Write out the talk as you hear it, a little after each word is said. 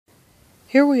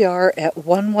Here we are at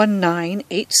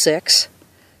 11986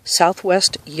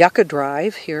 Southwest Yucca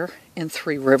Drive here in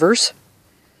Three Rivers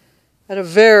at a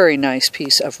very nice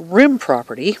piece of rim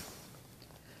property.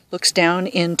 Looks down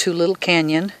into Little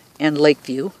Canyon and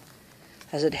Lakeview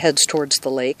as it heads towards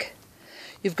the lake.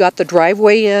 You've got the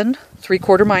driveway in,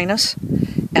 3/4 minus,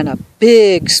 and a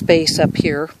big space up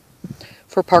here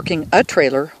for parking a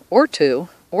trailer or two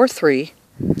or three.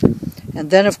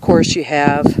 And then of course you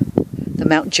have the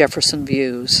Mount Jefferson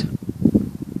views.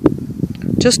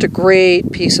 Just a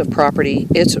great piece of property.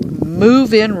 It's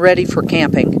move-in ready for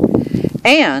camping,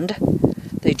 and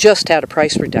they just had a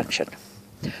price reduction.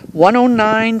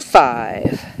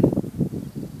 $109,500.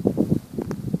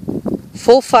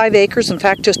 Full 5 acres, in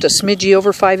fact just a smidgy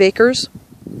over 5 acres.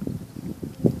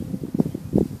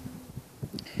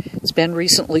 It's been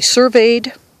recently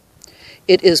surveyed.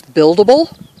 It is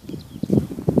buildable.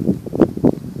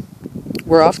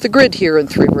 We're off the grid here in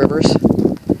Three Rivers,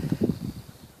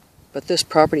 but this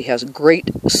property has great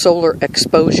solar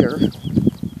exposure.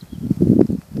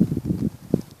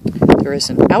 There is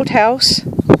an outhouse,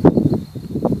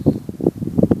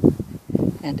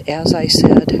 and as I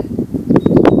said,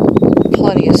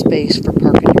 plenty of space for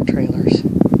parking your trailers.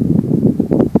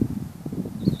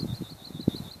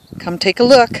 Come take a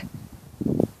look.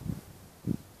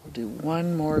 We'll do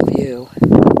one more view.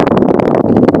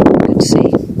 You can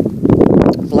see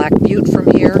Black Butte from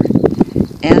here,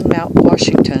 and Mount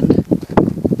Washington,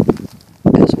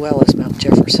 as well as Mount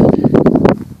Jefferson.